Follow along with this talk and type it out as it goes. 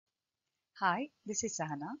Hi, this is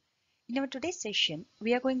Sahana. In our today's session,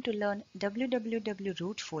 we are going to learn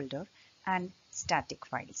www.root folder and static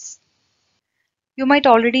files. You might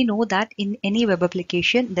already know that in any web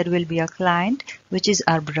application, there will be a client, which is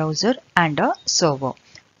our browser, and a server,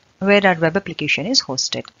 where our web application is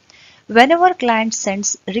hosted. Whenever client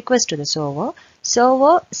sends request to the server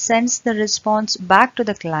sends the response back to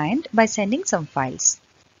the client by sending some files.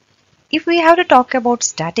 If we have to talk about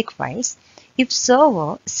static files, if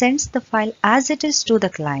server sends the file as it is to the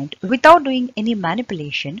client without doing any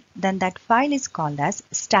manipulation, then that file is called as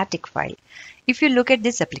static file. If you look at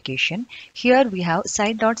this application, here we have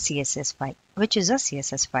site.css file, which is a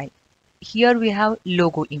CSS file. Here we have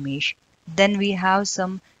logo image. Then we have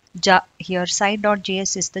some here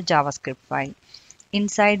site.js is the JavaScript file.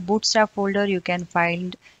 Inside Bootstrap folder, you can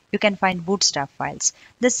find Bootstrap files.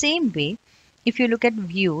 The same way, if you look at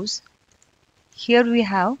views, here we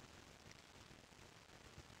have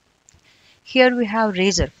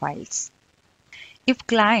Razor files. If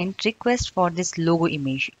client requests for this logo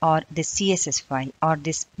image or this CSS file or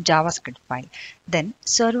this JavaScript file, then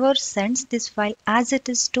server sends this file as it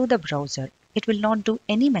is to the browser. It will not do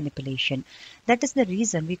any manipulation. That is the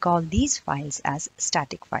reason we call these files as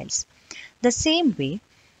static files. The same way,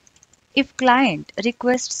 if client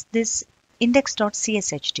requests this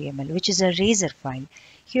index.cshtml, which is a Razor file,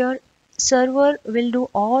 here server will do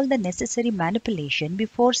all the necessary manipulation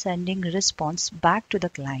before sending response back to the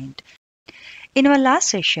client. In our last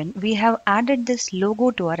session, we have added this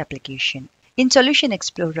logo to our application. In Solution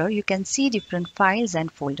Explorer, you can see different files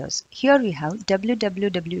and folders. Here we have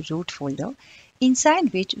www.root folder,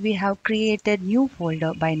 inside which we have created new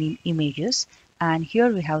folder by name images, and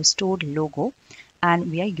here we have stored logo,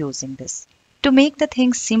 and we are using this. To make the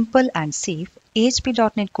things simple and safe,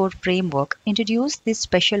 ASP.NET Core Framework introduced this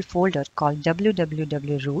special folder called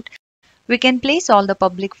www.root. We can place all the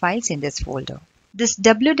public files in this folder. This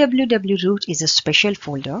www.root is a special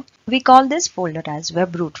folder. We call this folder as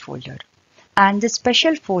webroot folder. And this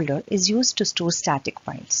special folder is used to store static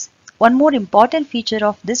files. One more important feature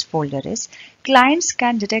of this folder is clients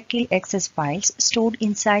can directly access files stored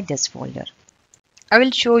inside this folder. I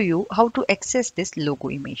will show you how to access this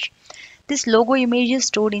logo image. This logo image is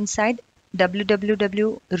stored inside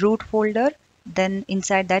www.root folder. Then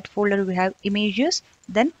inside that folder we have images,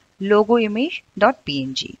 then logo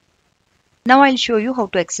image.png. Now I'll show you how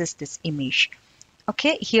to access this image.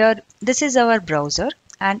 Okay, here this is our browser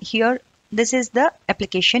and here this is the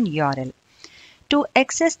application URL. To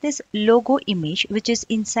access this logo image which is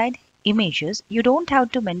inside images, you don't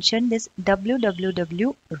have to mention this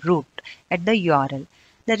www.root at the URL.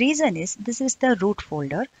 The reason is this is the root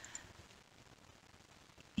folder.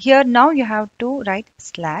 Here now you have to write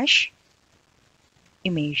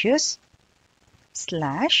 /images/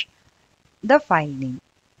 the file name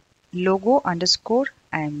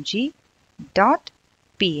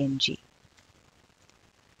logo_img.png.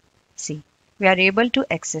 See, we are able to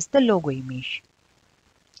access the logo image.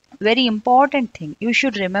 Very important thing, you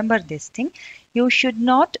should remember this thing. You should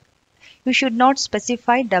not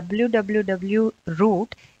specify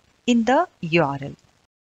www.root in the URL.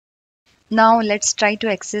 Now let's try to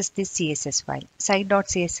access this CSS file,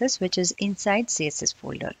 site.css, which is inside CSS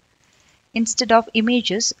folder. Instead of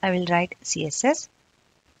images, I will write CSS.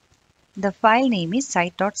 The file name is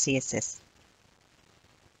site.css.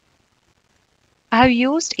 I have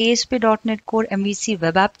used ASP.NET Core MVC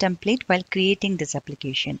web app template while creating this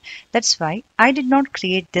application. That's why I did not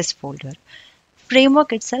create this folder.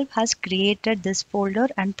 Framework itself has created this folder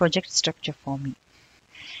and project structure for me.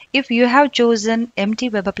 If you have chosen empty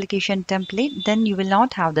web application template, then you will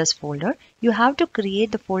not have this folder. You have to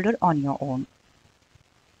create the folder on your own.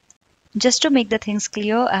 Just to make the things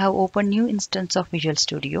clear, I have opened new instance of Visual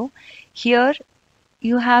Studio. Here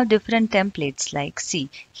you have different templates like see,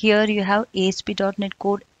 here you have ASP.NET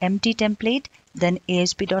Core empty template, then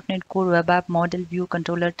ASP.NET Core web app model view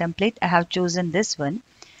controller template. I have chosen this one.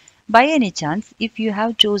 By any chance, if you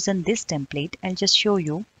have chosen this template, I'll just show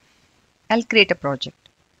you. I'll create a project.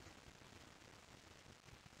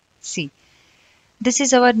 See, this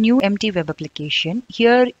is our new empty web application.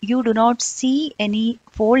 Here you do not see any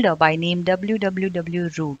folder by name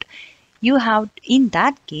www.root. You have, in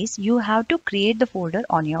that case, you have to create the folder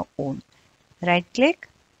on your own. Right click,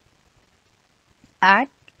 add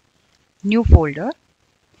new folder.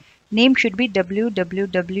 Name should be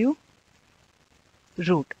www.root.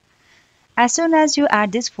 As soon as you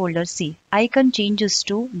add this folder, see, icon changes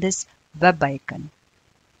to this web icon.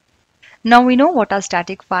 Now we know what are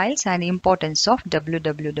static files and importance of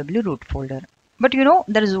www.root folder. But you know,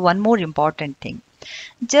 there is one more important thing.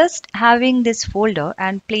 Just having this folder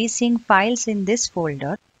and placing files in this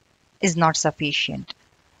folder is not sufficient.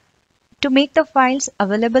 To make the files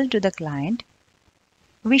available to the client,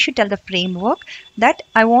 we should tell the framework that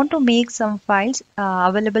I want to make some files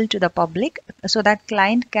available to the public so that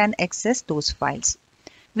client can access those files.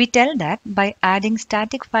 We tell that by adding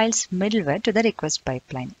static files middleware to the request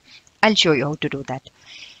pipeline. I'll show you how to do that.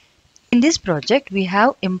 In this project, we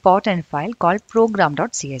have important file called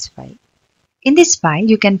program.cs file. In this file,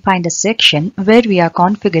 you can find a section where we are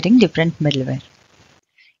configuring different middleware.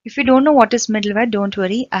 If you don't know what is middleware, don't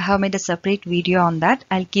worry. I have made a separate video on that.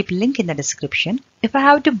 I'll keep link in the description. If I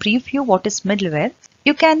have to brief you what is middleware,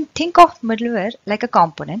 you can think of middleware like a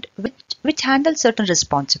component which handles certain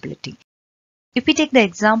responsibility. If we take the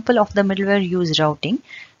example of the middleware use routing,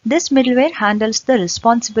 this middleware handles the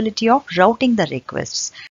responsibility of routing the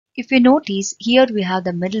requests. If you notice, here we have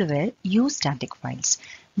the middleware use static files.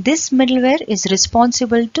 This middleware is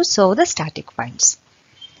responsible to serve the static files.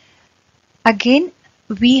 Again,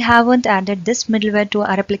 we haven't added this middleware to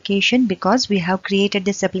our application because we have created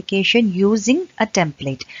this application using a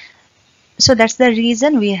template. So that's the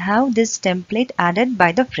reason we have this template added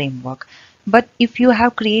by the framework. But if you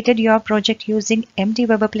have created your project using empty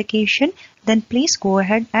web application, then please go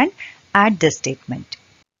ahead and add this statement.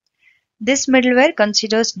 This middleware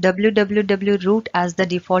considers www.root as the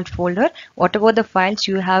default folder. Whatever the files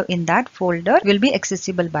you have in that folder will be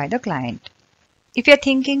accessible by the client. If you're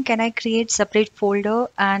thinking, can I create separate folder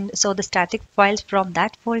and so the static files from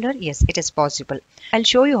that folder? Yes, it is possible. I'll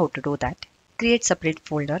show you how to do that. Create separate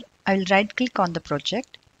folder. I will right click on the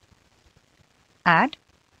project, add,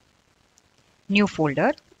 new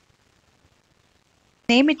folder,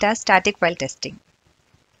 name it as static file testing.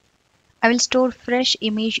 I will store fresh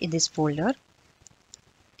image in this folder.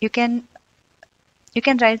 You can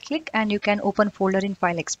right click and you can open folder in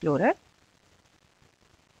File Explorer.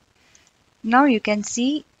 Now you can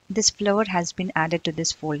see this flower has been added to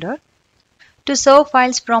this folder. To serve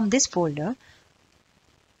files from this folder,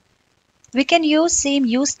 we can use same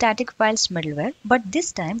use static files middleware, but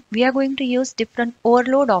this time we are going to use different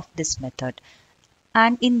overload of this method.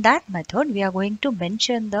 And in that method, we are going to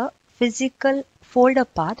mention the physical folder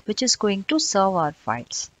path which is going to serve our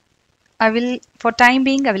files. For time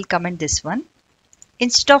being, I will comment this one.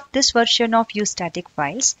 Instead of this version of use static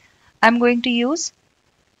files, I'm going to use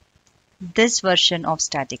this version of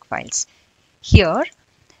static files. Here,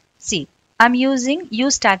 see, I'm using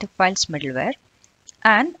use static files middleware,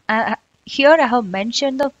 and here I have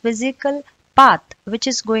mentioned the physical path which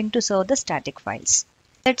is going to serve the static files.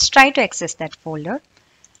 Let's try to access that folder.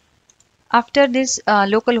 After this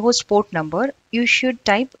localhost port number, you should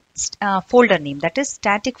type folder name, that is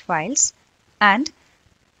static files, and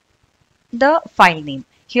the file name.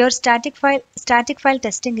 Here static file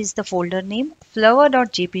testing is the folder name,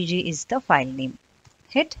 flower.jpg is the file name.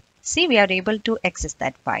 Hit. See, we are able to access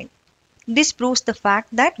that file. This proves the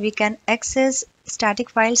fact that we can access static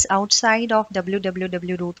files outside of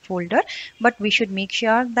www.root folder, but we should make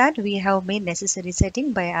sure that we have made necessary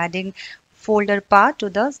setting by adding folder path to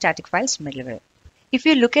the static files middleware. If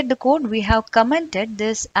you look at the code, we have commented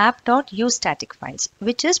this app.useStaticFiles,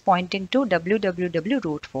 which is pointing to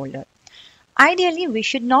www.root folder. Ideally, we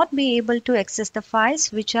should not be able to access the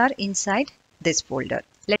files which are inside this folder.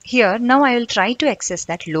 Here, now I will try to access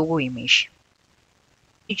that logo image.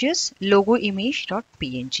 It is logo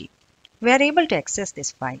image.png. We are able to access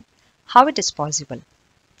this file. How it is possible?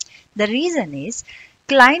 The reason is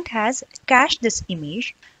client has cached this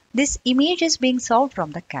image. This image is being served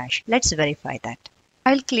from the cache. Let's verify that.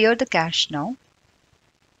 I'll clear the cache now.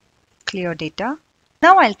 Clear data.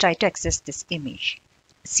 Now I'll try to access this image.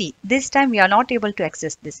 See, this time we are not able to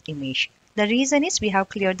access this image. The reason is we have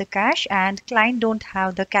cleared the cache and client don't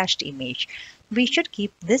have the cached image. We should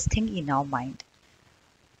keep this thing in our mind.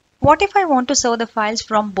 What if I want to serve the files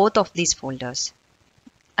from both of these folders?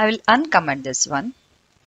 I will uncomment this one.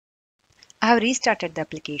 I have restarted the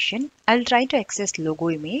application. I will try to access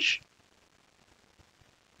logo image.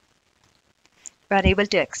 We are able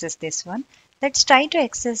to access this one. Let's try to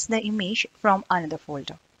access the image from another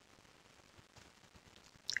folder.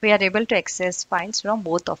 We are able to access files from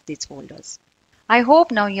both of these folders. I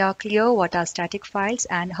hope now you are clear what are static files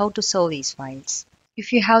and how to serve these files.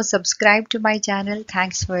 If you have subscribed to my channel,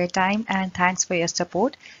 thanks for your time and thanks for your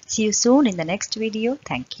support. See you soon in the next video.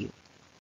 Thank you.